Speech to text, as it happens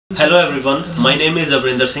Hello everyone, my name is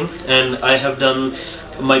Avrinder Singh and I have done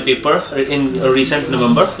my paper in recent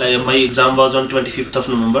November. My exam was on 25th of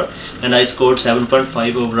November and I scored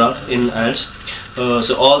 7.5 overall in IELTS.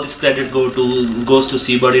 So all this credit goes to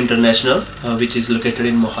Seabird International, which is located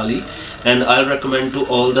in Mohali, and I'll recommend to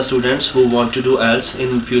all the students who want to do IELTS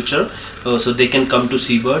in future, so they can come to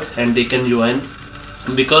Seabird and they can join,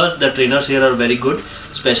 because the trainers here are very good,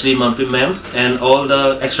 especially Mampi ma'am, and all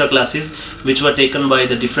the extra classes which were taken by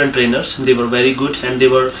the different trainers, they were very good and they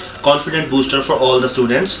were confident booster for all the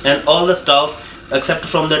students, and all the staff except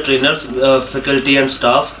from the trainers, faculty and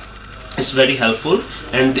staff is very helpful,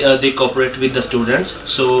 and they cooperate with the students.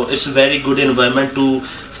 So it's a very good environment to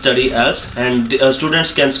study IELTS, and the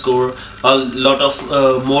students can score a lot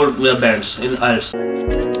of more bands in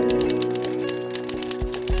IELTS.